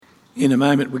In a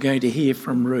moment, we're going to hear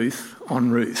from Ruth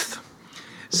on Ruth.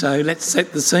 So let's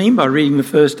set the scene by reading the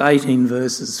first 18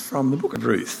 verses from the book of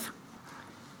Ruth.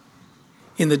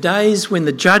 In the days when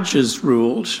the judges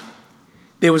ruled,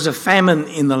 there was a famine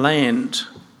in the land.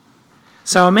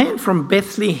 So a man from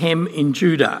Bethlehem in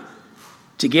Judah,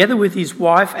 together with his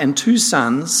wife and 2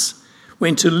 sons,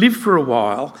 went to live for a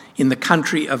while in the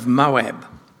country of Moab.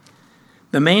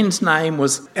 The man's name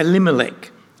was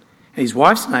Elimelech, and his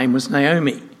wife's name was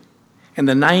Naomi. And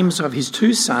the names of his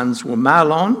 2 sons were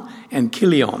Mahlon and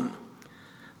Chilion.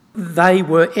 They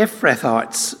were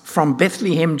Ephrathites from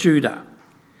Bethlehem, Judah,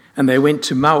 and they went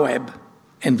to Moab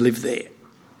and lived there.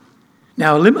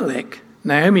 Now Elimelech,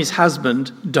 Naomi's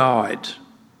husband, died,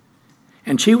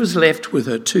 and she was left with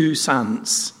her 2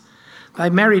 sons. They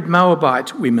married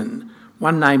Moabite women,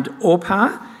 one named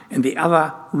Orpah and the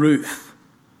other Ruth.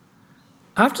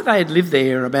 After they had lived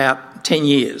there about 10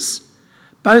 years,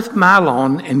 both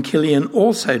Mahlon and Chilion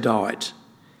also died,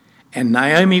 and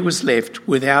Naomi was left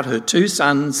without her 2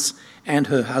 sons and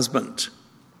her husband.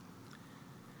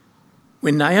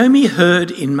 When Naomi heard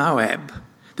in Moab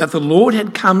that the Lord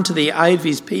had come to the aid of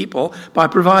his people by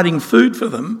providing food for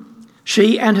them,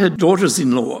 she and her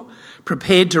daughters-in-law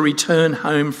prepared to return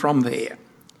home from there.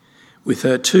 With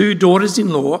her 2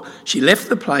 daughters-in-law, she left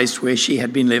the place where she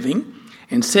had been living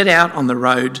and set out on the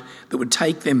road that would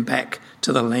take them back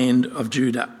to the land of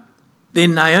Judah.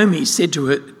 Then Naomi said to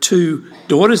her 2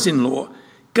 daughters-in-law,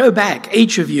 "Go back,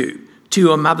 each of you, to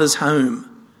your mother's home.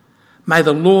 May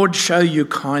the Lord show you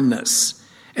kindness,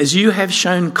 as you have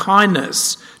shown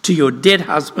kindness to your dead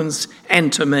husbands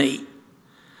and to me.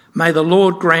 May the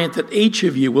Lord grant that each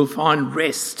of you will find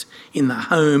rest in the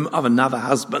home of another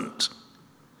husband."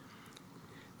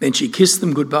 Then she kissed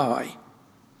them goodbye,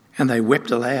 and they wept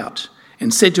aloud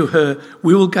and said to her,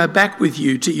 "We will go back with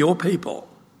you to your people."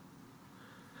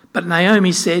 But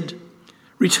Naomi said,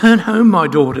 "Return home, my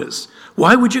daughters.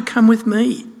 Why would you come with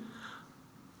me?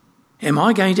 Am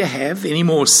I going to have any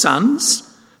more sons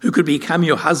who could become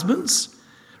your husbands?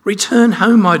 Return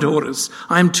home, my daughters.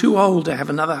 I am too old to have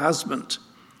another husband.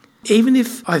 Even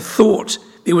if I thought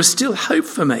there was still hope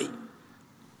for me,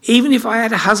 even if I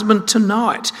had a husband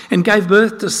tonight and gave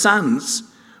birth to sons,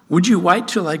 would you wait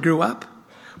till they grew up?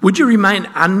 Would you remain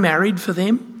unmarried for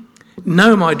them?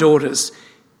 No, my daughters,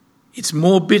 it's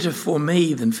more bitter for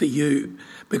me than for you,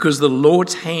 because the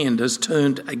Lord's hand has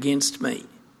turned against me."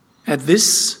 At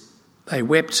this, they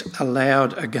wept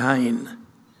aloud again.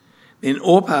 Then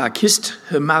Orpah kissed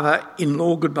her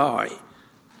mother-in-law goodbye,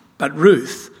 but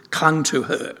Ruth clung to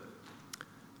her.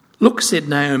 "Look," said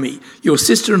Naomi, "your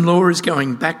sister-in-law is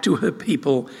going back to her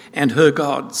people and her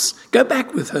gods. Go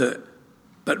back with her."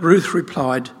 But Ruth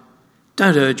replied,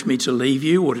 "Don't urge me to leave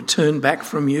you or to turn back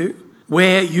from you.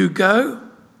 Where you go,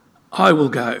 I will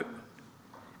go.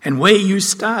 And where you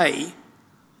stay,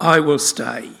 I will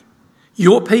stay.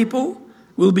 Your people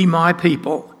will be my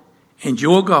people, and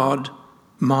your God,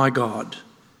 my God.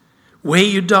 Where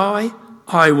you die,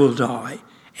 I will die,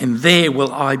 and there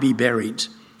will I be buried.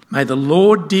 May the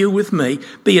Lord deal with me,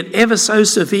 be it ever so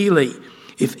severely,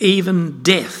 if even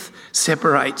death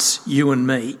separates you and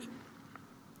me."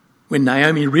 When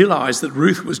Naomi realised that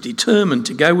Ruth was determined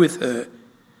to go with her,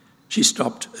 she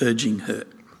stopped urging her.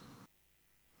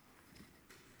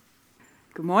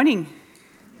 Good morning.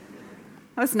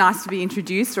 It was nice to be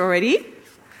introduced already.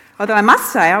 Although I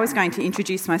must say I was going to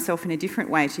introduce myself in a different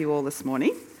way to you all this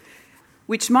morning,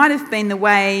 which might have been the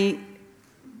way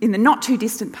in the not too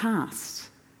distant past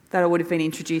that I would have been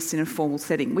introduced in a formal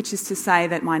setting, which is to say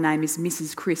that my name is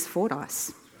Mrs. Chris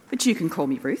Fordyce, but you can call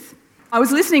me Ruth. I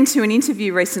was listening to an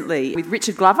interview recently with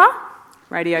Richard Glover,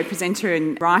 radio presenter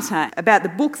and writer, about the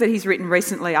book that he's written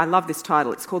recently. I love this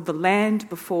title. It's called The Land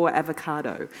Before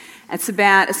Avocado. It's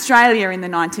about Australia in the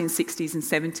 1960s and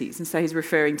 70s, and so he's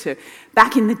referring to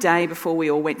back in the day before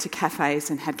we all went to cafes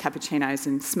and had cappuccinos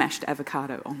and smashed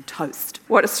avocado on toast,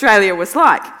 what Australia was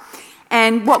like.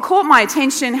 And what caught my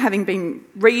attention, having been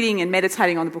reading and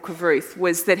meditating on the Book of Ruth,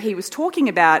 was that he was talking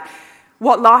about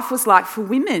what life was like for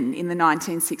women in the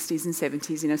 1960s and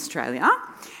 70s in Australia,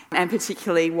 and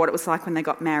particularly what it was like when they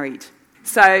got married.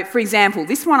 So, for example,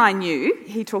 this one I knew,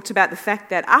 he talked about the fact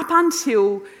that up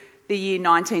until the year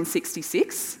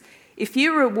 1966, if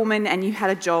you were a woman and you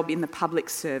had a job in the public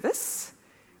service,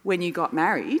 when you got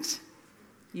married,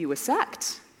 you were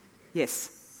sacked.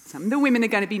 Yes, some of the women are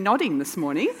going to be nodding this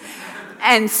morning,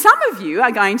 and some of you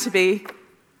are going to be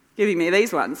giving me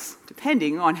these ones,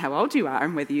 depending on how old you are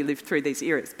and whether you lived through these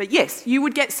eras. But yes, you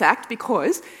would get sacked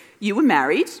because you were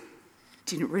married,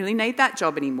 didn't really need that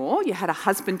job anymore, you had a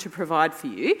husband to provide for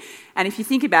you, and if you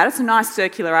think about it, it's a nice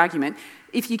circular argument.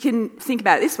 if you can think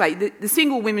about it this way, the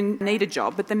single women need a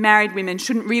job, but the married women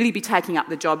shouldn't really be taking up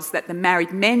the jobs that the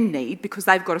married men need because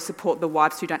they've got to support the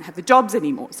wives who don't have the jobs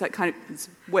anymore. So it kind of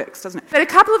works, doesn't it? But a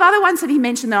couple of other ones that he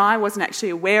mentioned that I wasn't actually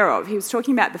aware of. He was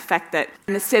talking about the fact that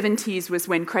in the 70s was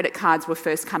when credit cards were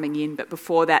first coming in, but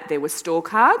before that there were store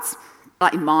cards,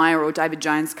 like Myer or David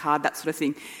Jones card, that sort of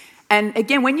thing. And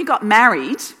again, when you got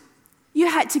married, you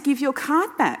had to give your card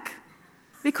back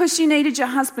because you needed your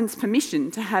husband's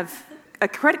permission to have a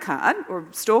credit card or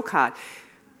a store card.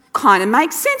 Kind of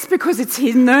makes sense because it's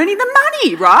him earning the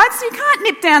money, right? So you can't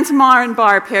nip down to Myer and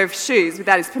buy a pair of shoes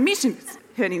without his permission,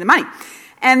 earning the money.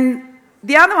 And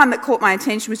the other one that caught my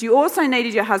attention was you also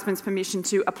needed your husband's permission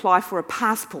to apply for a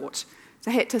passport. So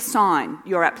he had to sign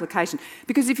your application.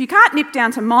 Because if you can't nip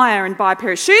down to Myer and buy a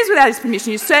pair of shoes without his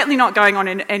permission, you're certainly not going on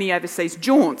any overseas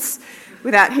jaunts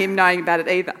without him knowing about it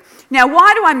either. Now,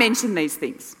 why do I mention these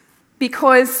things?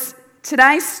 Because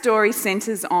today's story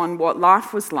centres on what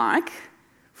life was like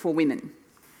for women.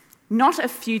 Not a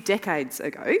few decades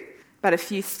ago, but a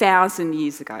few thousand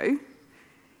years ago,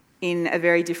 in a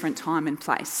very different time and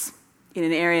place, in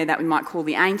an area that we might call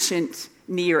the ancient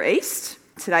Near East.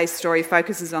 Today's story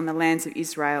focuses on the lands of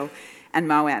Israel and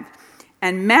Moab.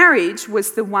 And marriage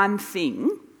was the one thing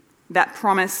that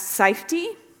promised safety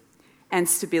and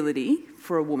stability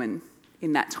for a woman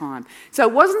in that time. So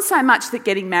it wasn't so much that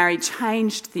getting married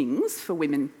changed things for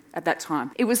women at that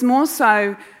time. It was more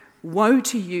so, woe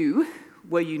to you,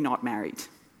 were you not married?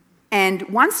 And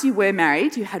once you were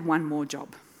married, you had one more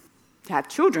job, to have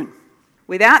children.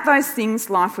 Without those things,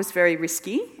 life was very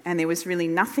risky, and there was really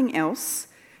nothing else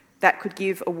that could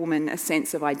give a woman a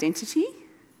sense of identity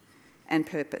and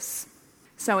purpose.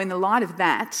 So in the light of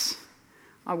that,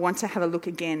 I want to have a look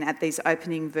again at these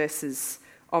opening verses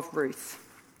of Ruth.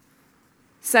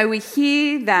 So we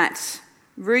hear that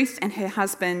Ruth and her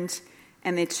husband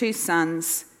and their 2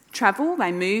 sons travel,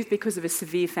 they move because of a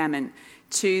severe famine,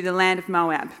 to the land of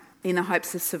Moab in the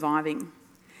hopes of surviving.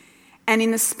 And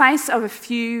in the space of a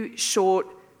few short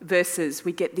verses,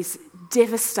 we get this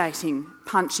devastating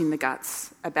punch in the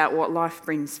guts about what life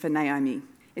brings for Naomi.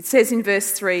 It says in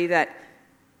verse 3 that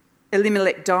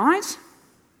Elimelech died,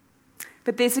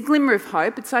 but there's a glimmer of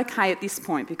hope. It's okay at this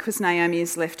point because Naomi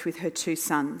is left with her 2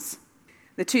 sons.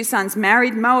 The 2 sons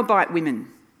married Moabite women.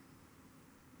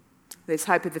 There's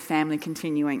hope of the family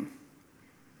continuing.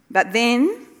 But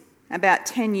then, about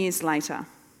 10 years later,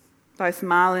 both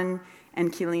Mahlon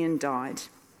and Chilion died.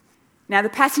 Now, the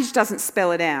passage doesn't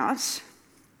spell it out,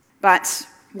 but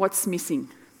what's missing?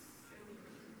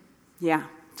 Yeah,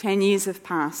 10 years have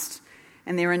passed,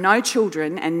 and there are no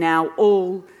children, and now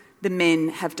all the men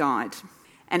have died.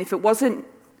 And if it wasn't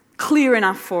clear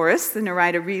enough for us, the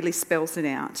narrator really spells it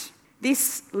out.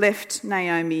 This left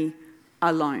Naomi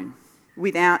alone,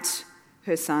 without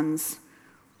her sons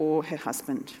or her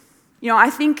husband. You know, I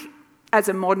think as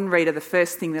a modern reader, the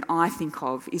first thing that I think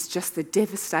of is just the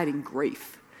devastating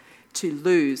grief to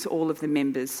lose all of the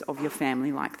members of your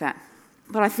family like that.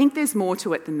 But I think there's more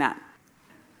to it than that.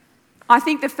 I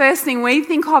think the first thing we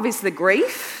think of is the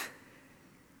grief,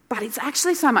 but it's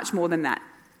actually so much more than that.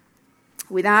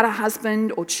 Without a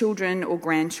husband or children or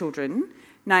grandchildren,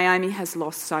 Naomi has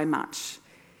lost so much.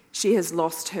 She has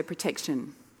lost her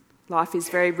protection. Life is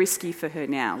very risky for her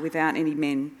now without any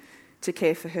men to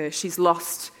care for her. She's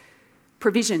lost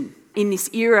provision in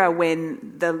this era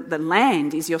when the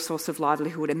land is your source of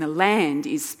livelihood and the land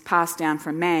is passed down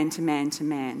from man to man to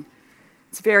man.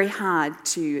 It's very hard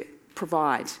to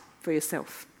provide for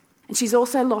yourself. And she's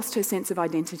also lost her sense of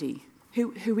identity.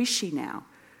 Who is she now?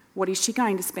 What is she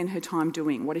going to spend her time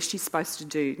doing? What is she supposed to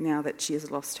do now that she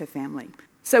has lost her family?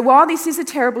 So while this is a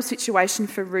terrible situation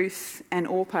for Ruth and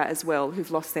Orpah as well,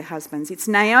 who've lost their husbands, it's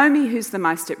Naomi who's the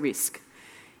most at risk.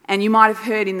 And you might have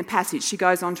heard in the passage, she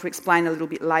goes on to explain a little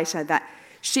bit later that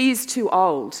she is too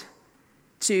old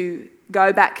to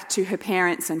go back to her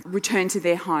parents and return to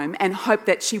their home and hope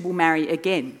that she will marry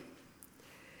again.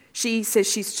 She says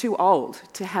she's too old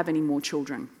to have any more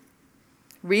children.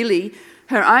 Really,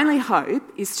 her only hope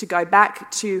is to go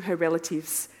back to her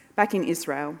relatives back in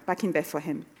Israel, back in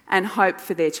Bethlehem, and hope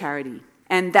for their charity.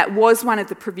 And that was one of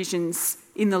the provisions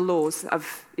in the laws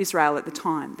of Israel at the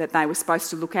time, that they were supposed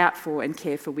to look out for and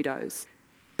care for widows.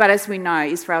 But as we know,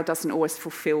 Israel doesn't always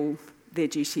fulfil their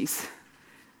duties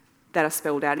that are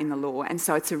spelled out in the law, and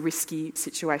so it's a risky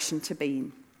situation to be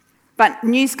in. But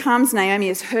news comes, Naomi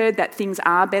has heard that things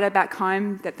are better back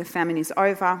home, that the famine is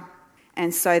over,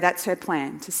 and so that's her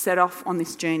plan, to set off on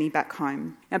this journey back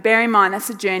home. Now bear in mind, that's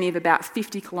a journey of about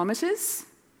 50 kilometres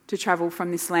to travel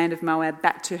from this land of Moab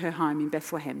back to her home in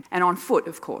Bethlehem, and on foot,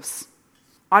 of course.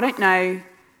 I don't know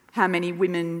how many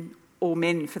women or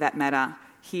men for that matter,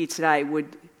 here today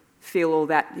would feel all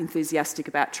that enthusiastic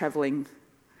about travelling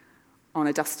on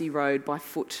a dusty road by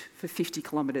foot for 50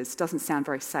 kilometres. Doesn't sound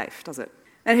very safe, does it?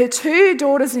 And her 2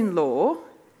 daughters-in-law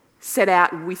set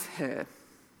out with her.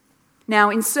 Now,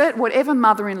 insert whatever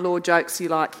mother-in-law jokes you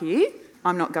like here.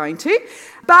 I'm not going to.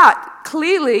 But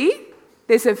clearly,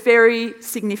 there's a very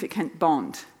significant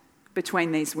bond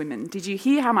between these women. Did you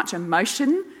hear how much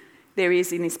emotion there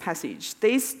is in this passage?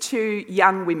 These 2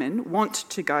 young women want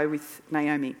to go with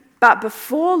Naomi. But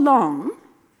before long,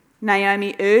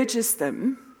 Naomi urges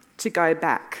them to go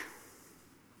back.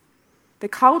 The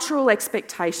cultural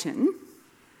expectation,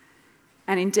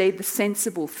 and indeed the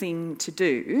sensible thing to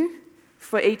do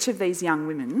for each of these young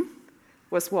women,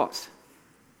 was what?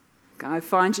 Go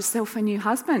find yourself a new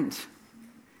husband.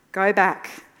 Go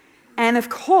back. And of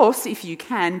course, if you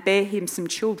can, bear him some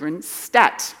children,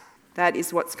 stat. That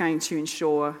is what's going to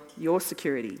ensure your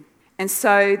security. And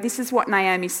so this is what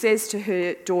Naomi says to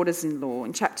her daughters-in-law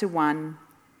in chapter 1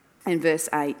 and verse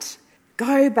 8.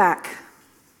 Go back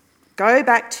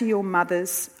to your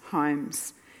mothers'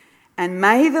 homes, and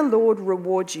may the Lord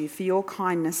reward you for your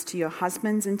kindness to your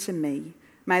husbands and to me.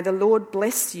 May the Lord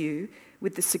bless you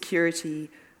with the security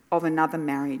of another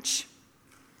marriage.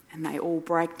 And they all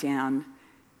break down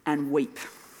and weep.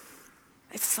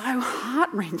 It's so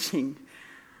heart-wrenching.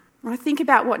 When I think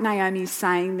about what Naomi is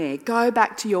saying there, go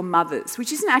back to your mothers,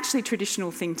 which isn't actually a traditional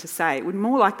thing to say. It would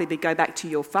more likely be go back to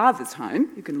your father's home,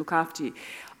 who can look after you.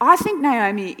 I think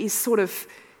Naomi is sort of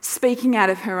speaking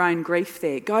out of her own grief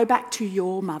there. Go back to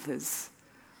your mothers.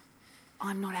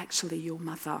 I'm not actually your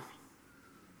mother.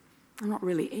 I'm not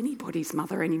really anybody's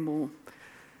mother anymore.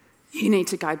 You need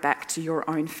to go back to your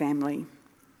own family.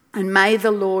 And may the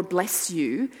Lord bless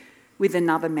you with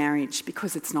another marriage,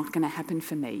 because it's not going to happen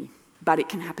for me. But it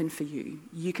can happen for you.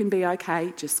 You can be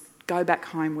okay, just go back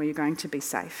home where you're going to be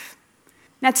safe.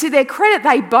 Now, to their credit,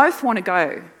 they both want to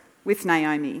go with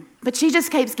Naomi, but she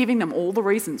just keeps giving them all the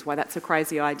reasons why that's a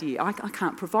crazy idea. I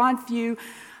can't provide for you,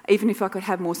 even if I could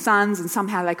have more sons and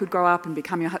somehow they could grow up and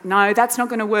become your husband. No, that's not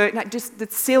going to work. No,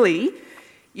 that's silly.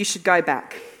 You should go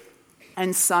back.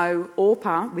 And so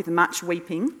Orpah, with much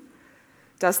weeping,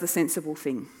 does the sensible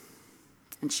thing,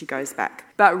 and she goes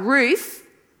back. But Ruth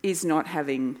is not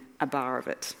having a bar of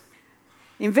it.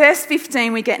 In verse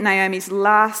 15, we get Naomi's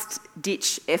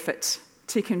last-ditch effort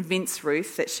to convince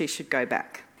Ruth that she should go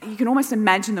back. You can almost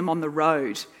imagine them on the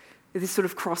road, at this sort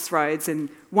of crossroads, and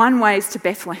one way's to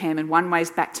Bethlehem and one way's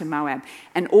back to Moab.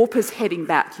 And Orpah's heading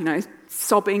back,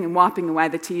 sobbing and wiping away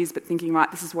the tears, but thinking, right,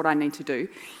 this is what I need to do.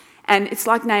 And it's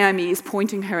like Naomi is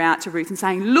pointing her out to Ruth and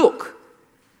saying, look,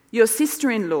 your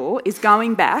sister-in-law is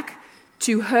going back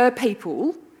to her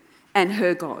people and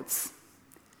her gods.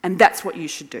 And that's what you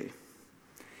should do.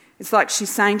 It's like she's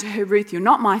saying to her, Ruth, you're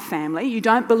not my family. You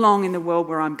don't belong in the world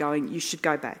where I'm going. You should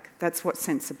go back. That's what's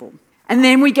sensible. And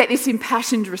then we get this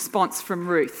impassioned response from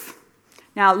Ruth.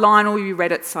 Now, Lionel, you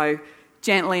read it so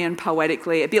gently and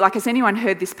poetically. A bit like, has anyone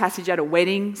heard this passage at a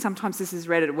wedding? Sometimes this is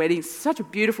read at a wedding. It's such a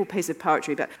beautiful piece of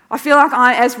poetry. But I feel like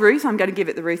as Ruth, I'm going to give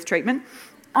it the Ruth treatment.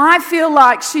 I feel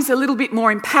like she's a little bit more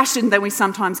impassioned than we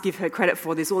sometimes give her credit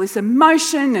for. There's all this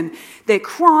emotion and they're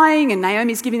crying and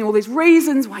Naomi's giving all these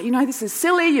reasons why, this is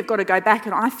silly, you've got to go back.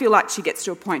 And I feel like she gets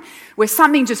to a point where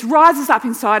something just rises up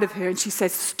inside of her and she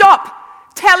says, stop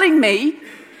telling me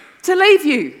to leave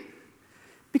you,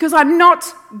 because I'm not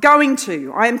going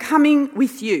to. I am coming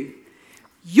with you.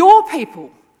 Your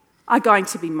people are going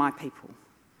to be my people.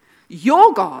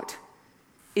 Your God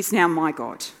is now my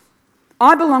God.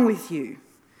 I belong with you.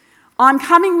 I'm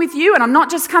coming with you, and I'm not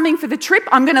just coming for the trip,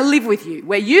 I'm going to live with you.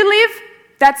 Where you live,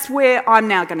 that's where I'm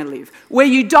now going to live. Where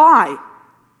you die,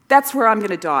 that's where I'm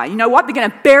going to die. You know what? They're going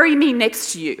to bury me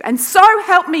next to you. And so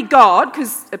help me God,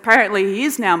 because apparently he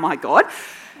is now my God.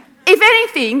 If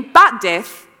anything but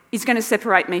death is going to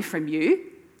separate me from you,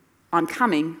 I'm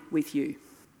coming with you.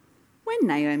 When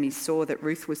Naomi saw that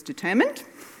Ruth was determined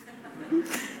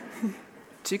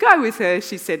to go with her,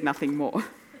 she said nothing more.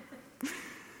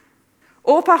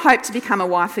 Orpah hoped to become a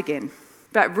wife again,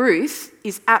 but Ruth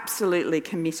is absolutely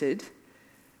committed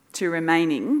to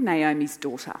remaining Naomi's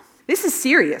daughter. This is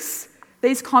serious.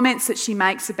 These comments that she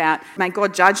makes about, may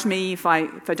God judge me if I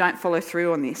don't follow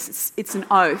through on this, it's an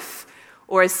oath,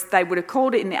 or as they would have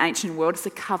called it in the ancient world, it's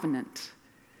a covenant.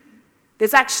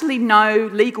 There's actually no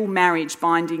legal marriage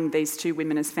binding these 2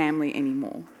 women as family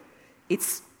anymore.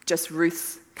 It's just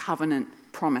Ruth's covenant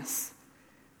promise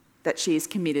that she is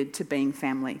committed to being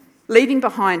family. Leaving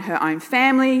behind her own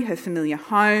family, her familiar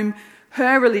home,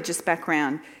 her religious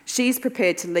background, she's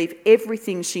prepared to leave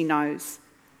everything she knows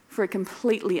for a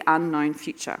completely unknown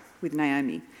future with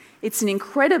Naomi. It's an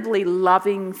incredibly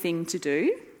loving thing to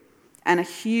do and a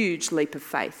huge leap of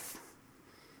faith.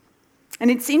 And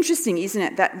it's interesting, isn't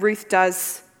it, that Ruth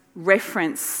does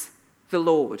reference the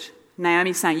Lord.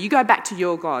 Naomi's saying, you go back to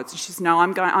your gods. And she says, no,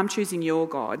 I'm choosing your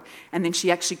God. And then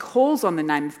she actually calls on the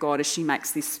name of God as she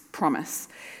makes this promise.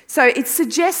 So it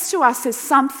suggests to us there's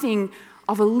something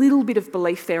of a little bit of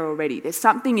belief there already. There's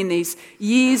something in these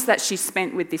years that she's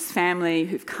spent with this family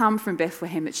who've come from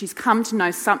Bethlehem that she's come to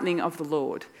know something of the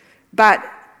Lord. But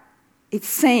it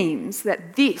seems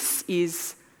that this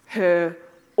is her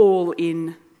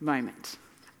all-in moment.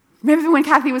 Remember when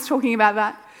Kathy was talking about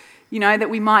that? You know, that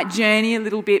we might journey a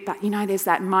little bit, but, there's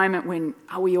that moment when,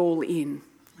 are we all in?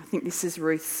 I think this is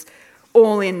Ruth's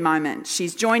all-in moment.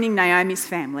 She's joining Naomi's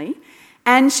family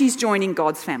and she's joining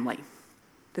God's family.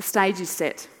 The stage is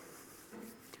set.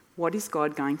 What is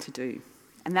God going to do?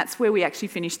 And that's where we actually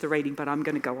finish the reading, but I'm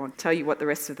going to go on, tell you what the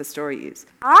rest of the story is.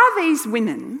 Are these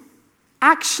women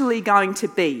actually going to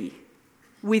be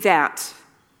without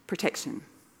protection,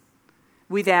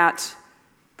 without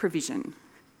provision,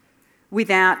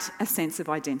 without a sense of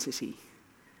identity,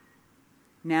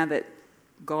 now that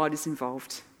God is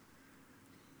involved?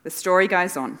 The story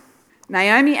goes on.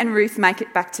 Naomi and Ruth make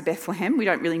it back to Bethlehem. We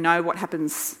don't really know what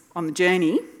happens on the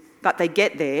journey, but they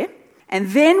get there. And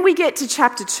then we get to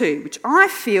chapter 2, which I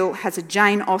feel has a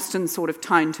Jane Austen sort of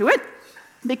tone to it,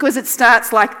 because it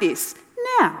starts like this.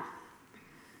 Now,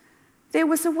 there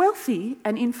was a wealthy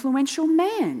and influential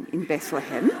man in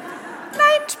Bethlehem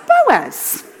named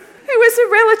Boaz, who was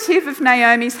a relative of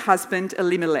Naomi's husband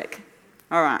Elimelech.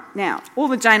 All right, now, all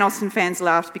the Jane Austen fans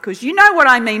laughed because you know what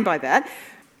I mean by that.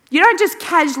 You don't just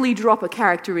casually drop a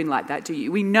character in like that, do you?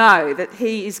 We know that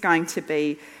he is going to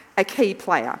be a key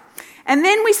player. And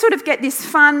then we sort of get this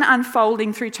fun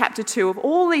unfolding through chapter 2 of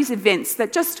all these events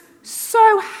that just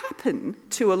so happen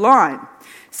to align.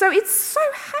 So it so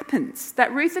happens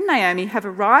that Ruth and Naomi have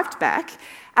arrived back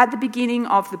at the beginning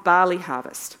of the barley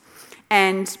harvest.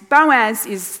 And Boaz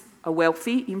is a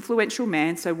wealthy, influential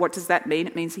man. So what does that mean?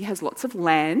 It means he has lots of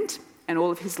land, and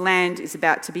all of his land is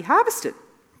about to be harvested.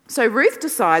 So Ruth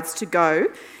decides to go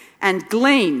and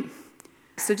glean.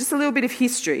 So just a little bit of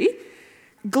history.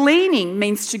 Gleaning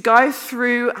means to go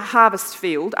through a harvest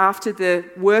field after the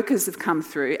workers have come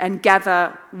through and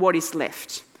gather what is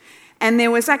left. And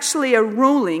there was actually a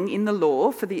ruling in the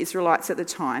law for the Israelites at the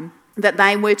time that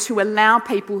they were to allow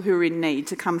people who are in need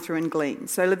to come through and glean.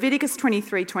 So Leviticus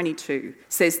 23:22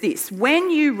 says this: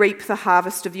 when you reap the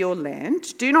harvest of your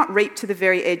land, do not reap to the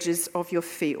very edges of your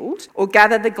field or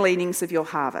gather the gleanings of your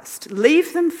harvest.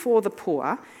 Leave them for the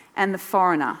poor and the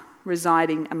foreigner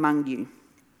residing among you.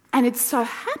 And it so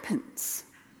happens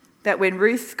that when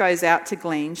Ruth goes out to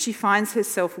glean, she finds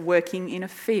herself working in a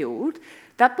field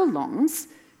that belongs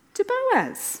to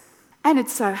Boaz. And it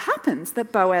so happens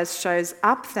that Boaz shows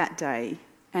up that day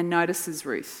and notices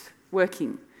Ruth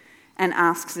working and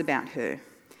asks about her.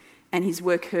 And his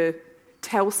worker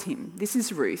tells him, this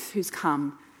is Ruth who's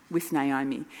come with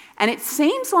Naomi. And it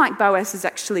seems like Boaz has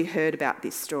actually heard about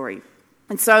this story.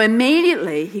 And so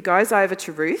immediately he goes over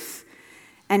to Ruth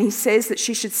and he says that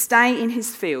she should stay in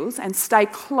his fields and stay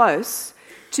close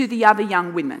to the other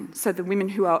young women, so the women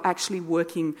who are actually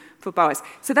working for Boaz.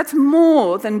 So that's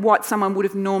more than what someone would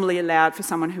have normally allowed for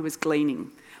someone who was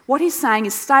gleaning. What he's saying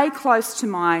is stay close to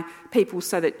my people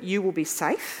so that you will be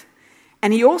safe.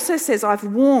 And he also says, I've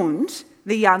warned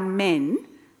the young men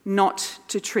not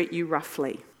to treat you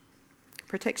roughly.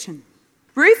 Protection.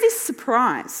 Ruth is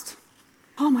surprised.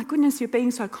 Oh my goodness, you're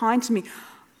being so kind to me.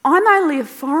 I'm only a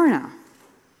foreigner.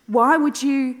 Why would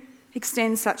you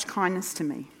extend such kindness to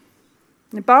me?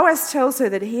 Now, Boaz tells her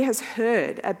that he has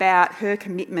heard about her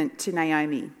commitment to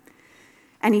Naomi.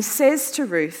 And he says to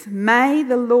Ruth, may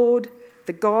the Lord,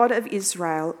 the God of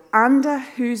Israel, under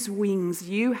whose wings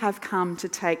you have come to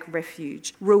take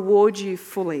refuge, reward you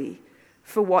fully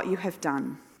for what you have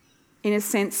done. In a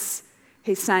sense,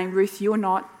 he's saying, Ruth, you're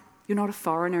not a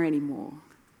foreigner anymore.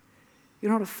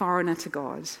 You're not a foreigner to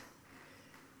God.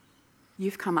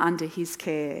 You've come under his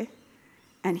care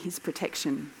and his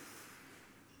protection.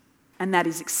 And that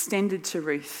is extended to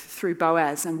Ruth through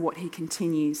Boaz and what he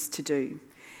continues to do.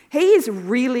 He is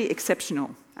really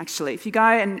exceptional, actually. If you go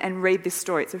and read this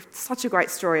story, it's such a great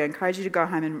story. I encourage you to go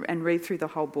home and read through the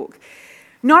whole book.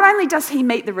 Not only does he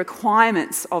meet the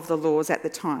requirements of the laws at the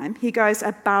time, he goes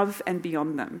above and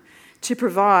beyond them to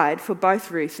provide for both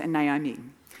Ruth and Naomi.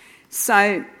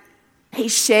 So he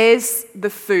shares the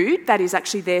food that is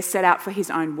actually there set out for his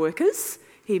own workers.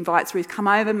 He invites Ruth, come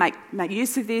over, make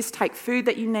use of this, take food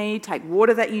that you need, take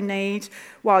water that you need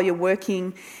while you're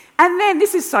working. And then,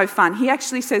 this is so fun, he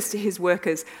actually says to his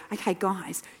workers, okay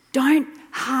guys, don't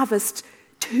harvest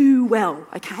too well,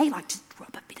 okay? Like just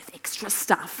drop a bit of extra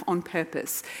stuff on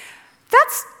purpose.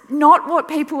 That's not what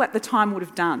people at the time would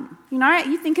have done. You know,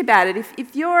 you think about it,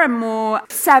 if you're a more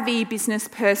savvy business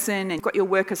person and got your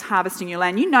workers harvesting your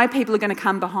land, you know people are going to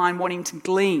come behind wanting to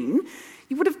glean.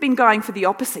 You would have been going for the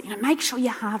opposite. You know, make sure you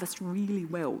harvest really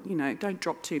well. You know, don't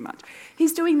drop too much.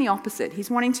 He's doing the opposite. He's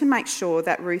wanting to make sure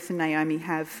that Ruth and Naomi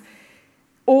have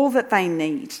all that they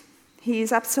need. He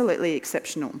is absolutely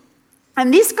exceptional.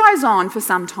 And this goes on for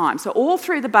some time. So all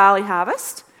through the barley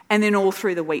harvest and then all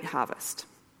through the wheat harvest.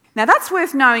 Now that's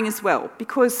worth knowing as well,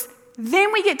 because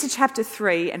then we get to chapter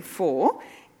 3 and 4,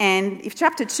 and if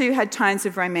chapter 2 had tones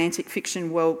of romantic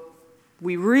fiction, well,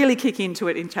 we really kick into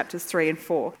it in chapters 3 and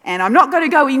 4. And I'm not going to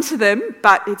go into them,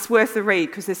 but it's worth a read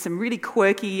because there's some really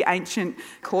quirky ancient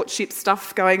courtship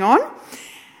stuff going on.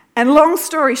 And long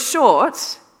story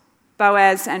short,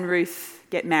 Boaz and Ruth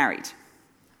get married.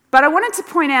 But I wanted to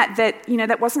point out that, you know,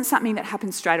 that wasn't something that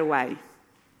happened straight away.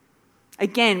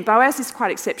 Again, Boaz is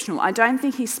quite exceptional. I don't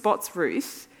think he spots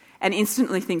Ruth and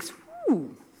instantly thinks,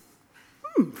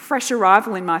 fresh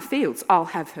arrival in my fields, I'll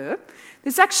have her.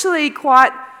 There's actually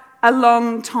quite a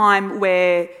long time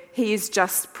where he is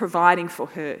just providing for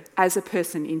her as a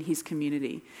person in his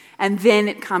community. And then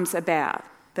it comes about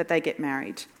that they get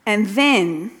married. And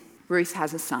then Ruth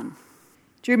has a son.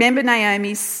 Do you remember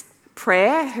Naomi's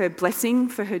prayer, her blessing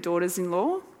for her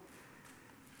daughters-in-law?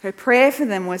 Her prayer for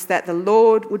them was that the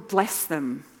Lord would bless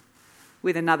them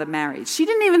with another marriage. She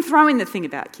didn't even throw in the thing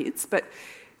about kids, but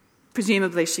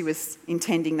presumably she was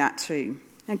intending that too.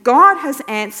 Now God has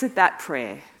answered that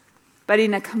prayer, but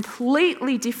in a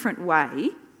completely different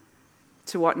way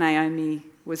to what Naomi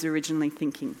was originally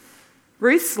thinking.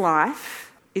 Ruth's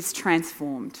life is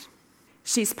transformed.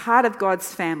 She's part of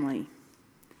God's family,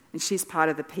 and she's part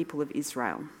of the people of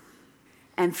Israel.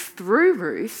 And through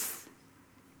Ruth,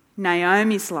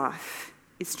 Naomi's life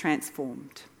is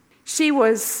transformed. She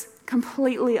was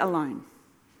completely alone,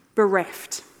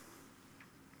 bereft.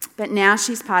 But now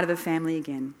she's part of a family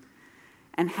again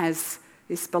and has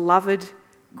this beloved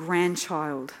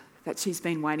grandchild that she's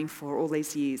been waiting for all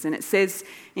these years. And it says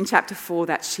in chapter 4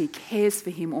 that she cares for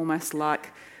him almost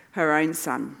like her own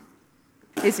son.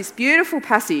 There's this beautiful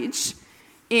passage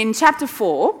in chapter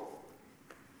 4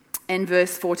 and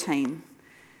verse 14.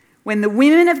 When the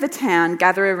women of the town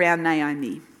gather around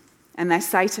Naomi and they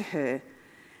say to her,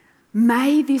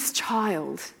 "May this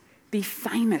child be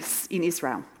famous in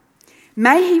Israel.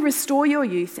 May he restore your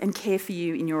youth and care for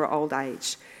you in your old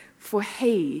age, for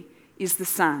he is the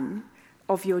son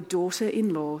of your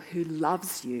daughter-in-law who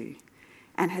loves you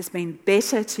and has been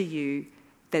better to you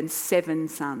than 7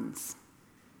 sons."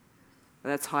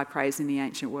 Well, that's high praise in the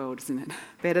ancient world, isn't it?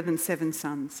 Better than 7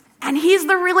 sons. And here's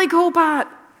the really cool part.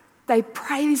 They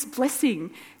pray this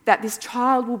blessing that this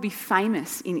child will be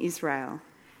famous in Israel.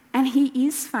 And he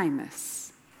is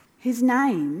famous. His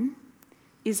name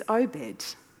is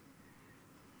Obed.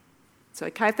 So,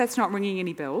 okay, if that's not ringing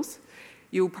any bells,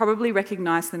 you'll probably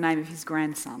recognise the name of his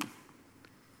grandson,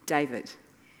 David.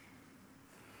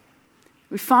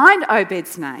 We find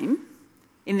Obed's name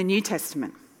in the New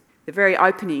Testament, the very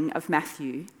opening of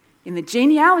Matthew, in the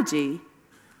genealogy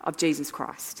of Jesus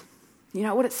Christ. You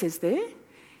know what it says there?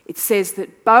 It says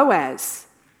that Boaz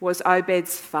was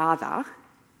Obed's father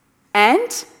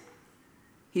and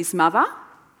his mother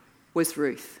was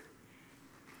Ruth.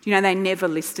 Do you know they never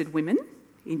listed women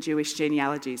in Jewish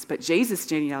genealogies, but Jesus'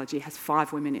 genealogy has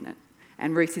 5 women in it,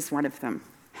 and Ruth is one of them.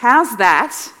 How's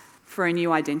that for a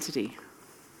new identity?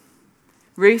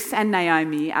 Ruth and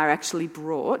Naomi are actually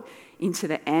brought into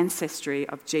the ancestry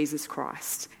of Jesus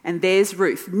Christ. And there's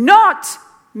Ruth, not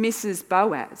Mrs.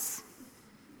 Boaz.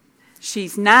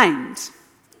 She's named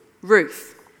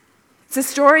Ruth. It's a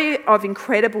story of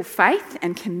incredible faith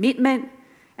and commitment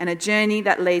and a journey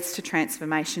that leads to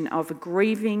transformation of a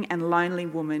grieving and lonely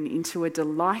woman into a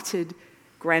delighted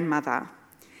grandmother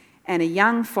and a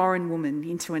young foreign woman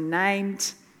into a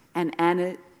named and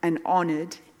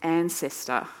honoured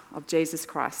ancestor of Jesus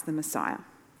Christ, the Messiah.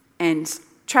 And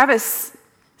Travis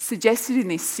suggested in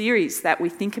this series that we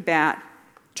think about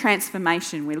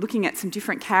transformation. We're looking at some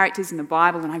different characters in the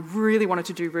Bible, and I really wanted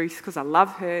to do Ruth because I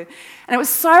love her. And it was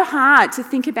so hard to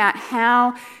think about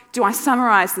how do I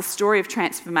summarise the story of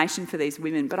transformation for these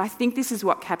women, but I think this is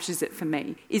what captures it for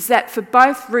me, is that for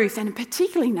both Ruth and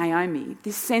particularly Naomi,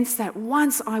 this sense that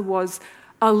once I was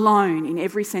alone in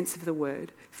every sense of the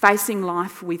word, facing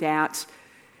life without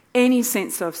any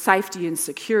sense of safety and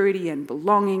security and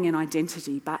belonging and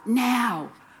identity, but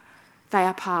now they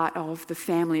are part of the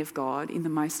family of God in the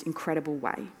most incredible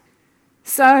way.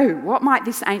 So, what might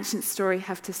this ancient story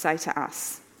have to say to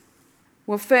us?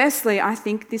 Well, firstly, I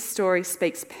think this story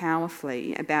speaks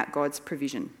powerfully about God's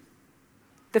provision.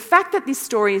 The fact that this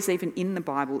story is even in the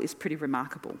Bible is pretty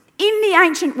remarkable. In the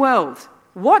ancient world,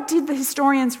 what did the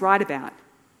historians write about?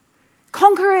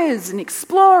 Conquerors and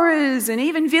explorers and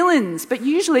even villains, but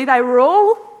usually they were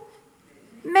all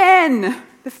men.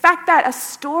 The fact that a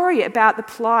story about the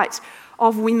plight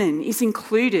of women is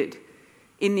included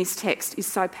in this text is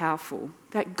so powerful,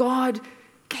 that God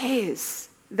cares,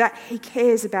 that he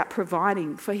cares about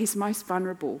providing for his most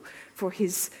vulnerable, for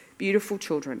his beautiful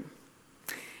children.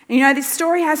 And you know, this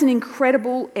story has an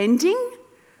incredible ending,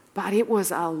 but it was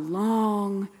a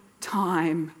long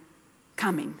time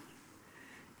coming.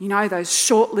 You know, those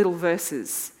short little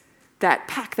verses that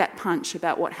pack that punch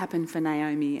about what happened for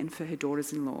Naomi and for her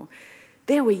daughters-in-law.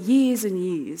 There were years and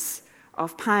years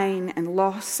of pain and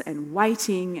loss and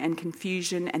waiting and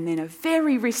confusion, and then a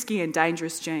very risky and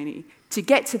dangerous journey to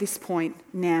get to this point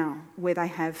now where they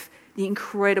have the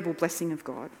incredible blessing of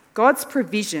God. God's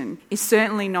provision is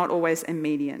certainly not always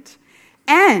immediate,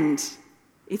 and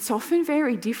it's often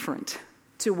very different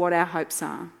to what our hopes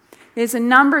are. There's a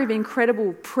number of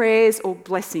incredible prayers or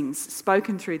blessings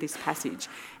spoken through this passage,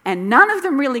 and none of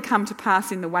them really come to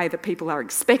pass in the way that people are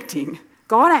expecting.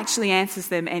 God actually answers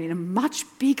them, and in a much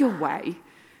bigger way,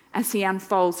 as he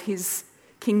unfolds his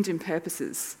kingdom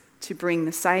purposes to bring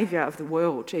the Saviour of the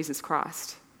world, Jesus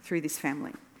Christ, through this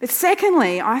family. But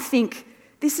secondly, I think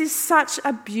this is such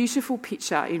a beautiful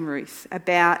picture in Ruth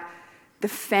about the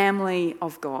family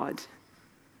of God,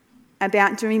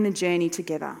 about doing the journey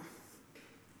together.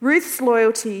 Ruth's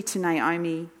loyalty to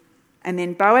Naomi, and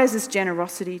then Boaz's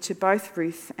generosity to both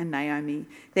Ruth and Naomi,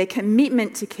 their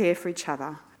commitment to care for each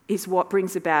other, is what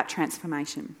brings about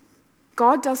transformation.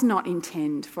 God does not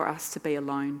intend for us to be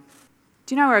alone.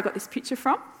 Do you know where I got this picture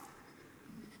from?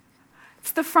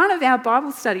 It's the front of our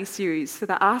Bible study series for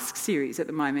the Ask series at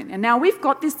the moment. And now we've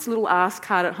got this little Ask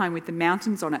card at home with the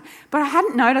mountains on it, but I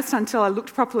hadn't noticed until I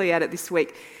looked properly at it this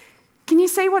week. Can you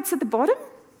see what's at the bottom?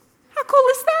 How cool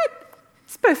is that?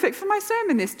 It's perfect for my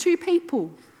sermon. There's two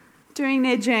people doing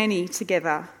their journey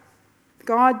together.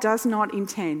 God does not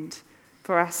intend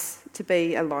for us to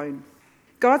be alone.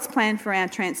 God's plan for our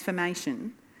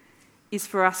transformation is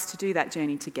for us to do that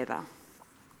journey together.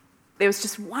 There was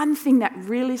just one thing that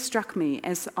really struck me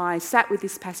as I sat with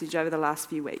this passage over the last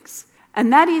few weeks,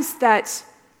 and that is that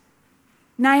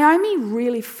Naomi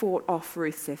really fought off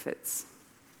Ruth's efforts.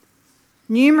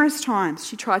 Numerous times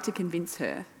she tried to convince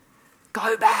her,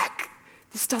 go back,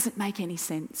 this doesn't make any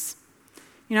sense.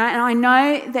 You know, and I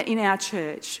know that in our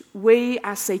church, we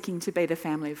are seeking to be the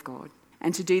family of God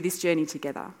and to do this journey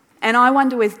together. And I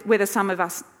wonder whether some of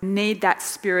us need that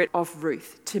spirit of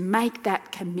Ruth to make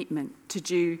that commitment to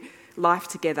do life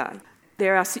together.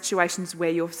 There are situations where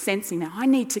you're sensing that I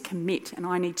need to commit and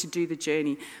I need to do the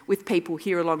journey with people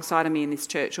here alongside of me in this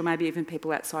church, or maybe even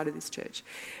people outside of this church.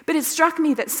 But it struck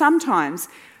me that sometimes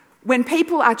when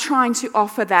people are trying to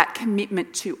offer that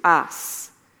commitment to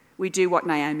us, we do what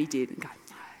Naomi did and go,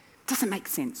 no, it doesn't make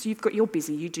sense. You're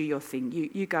busy, you do your thing,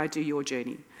 you go do your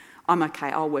journey. I'm okay,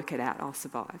 I'll work it out, I'll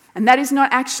survive. And that is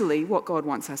not actually what God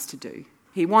wants us to do.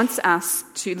 He wants us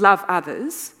to love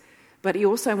others, but he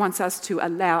also wants us to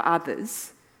allow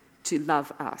others to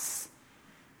love us.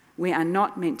 We are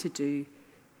not meant to do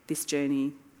this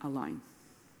journey alone.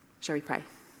 Shall we pray?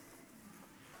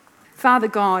 Father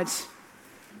God,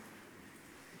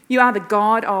 you are the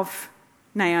God of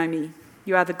Naomi.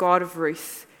 You are the God of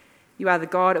Ruth. You are the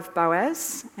God of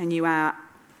Boaz, and you are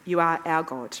our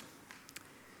God.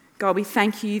 God, we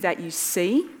thank you that you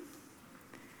see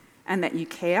and that you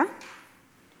care.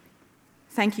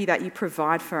 Thank you that you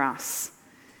provide for us,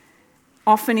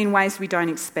 often in ways we don't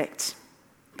expect,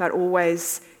 but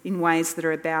always in ways that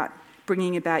are about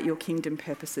bringing about your kingdom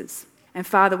purposes. And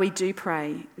Father, we do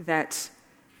pray that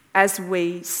as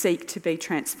we seek to be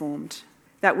transformed,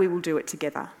 that we will do it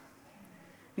together.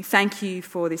 We thank you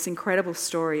for this incredible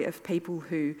story of people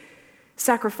who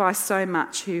sacrificed so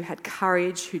much, who had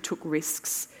courage, who took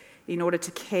risks in order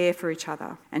to care for each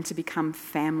other and to become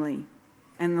family.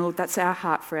 And Lord, that's our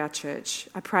heart for our church.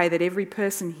 I pray that every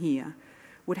person here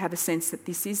would have a sense that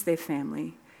this is their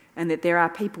family and that there are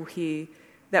people here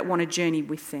that want to journey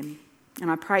with them.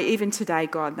 And I pray even today,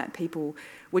 God, that people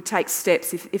would take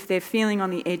steps, if they're feeling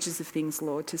on the edges of things,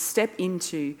 Lord, to step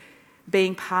into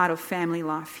being part of family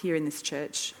life here in this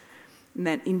church. And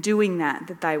that in doing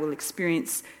that they will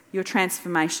experience your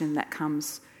transformation that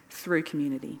comes through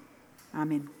community.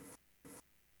 Amen.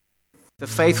 The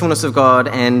faithfulness of God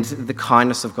and the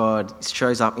kindness of God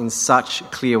shows up in such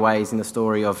clear ways in the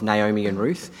story of Naomi and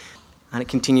Ruth, and it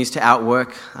continues to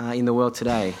outwork in the world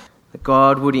today. that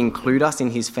God would include us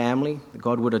in his family, that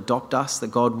God would adopt us,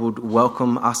 that God would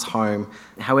welcome us home.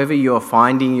 However you're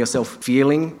finding yourself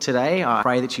feeling today, I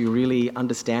pray that you really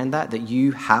understand that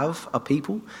you have a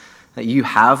people, that you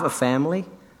have a family,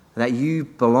 that you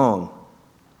belong.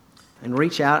 And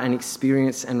reach out and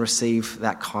experience and receive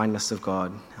that kindness of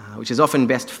God, which is often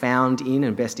best found in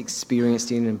and best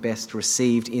experienced in and best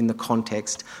received in the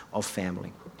context of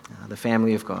family, the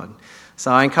family of God. So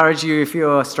I encourage you, if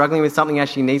you're struggling with something,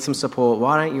 actually need some support,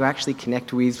 why don't you actually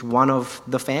connect with one of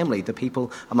the family, the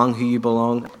people among who you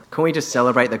belong? Can we just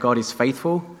celebrate that God is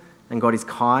faithful and God is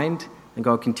kind and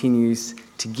God continues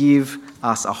to give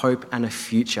us a hope and a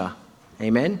future?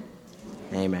 Amen?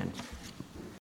 Amen.